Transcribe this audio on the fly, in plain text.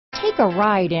Take a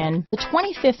ride in the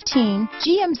 2015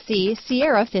 GMC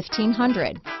Sierra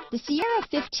 1500. The Sierra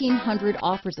 1500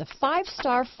 offers a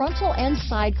 5-star frontal and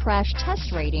side crash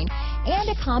test rating and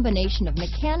a combination of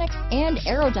mechanics and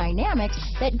aerodynamics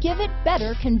that give it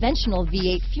better conventional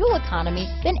V8 fuel economy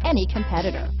than any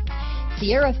competitor.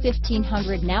 Sierra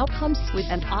 1500 now comes with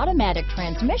an automatic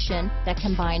transmission that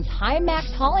combines high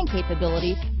max hauling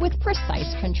capability with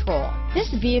precise control.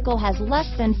 This vehicle has less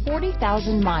than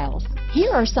 40,000 miles.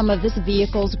 Here are some of this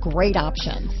vehicle's great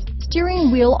options: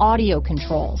 steering wheel audio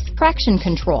controls, traction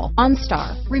control,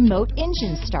 OnStar, remote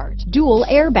engine start, dual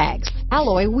airbags,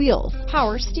 alloy wheels,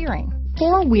 power steering,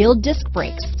 4-wheel disc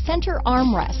brakes, center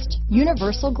armrest,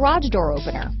 universal garage door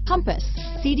opener, compass,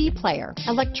 CD player,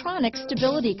 electronic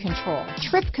stability control,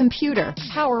 trip computer,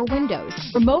 power windows,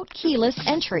 remote keyless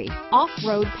entry,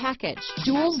 off-road package,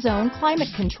 dual zone climate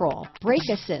control, brake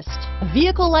assist. A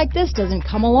vehicle like this doesn't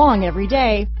come along every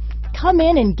day. Come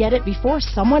in and get it before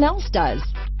someone else does.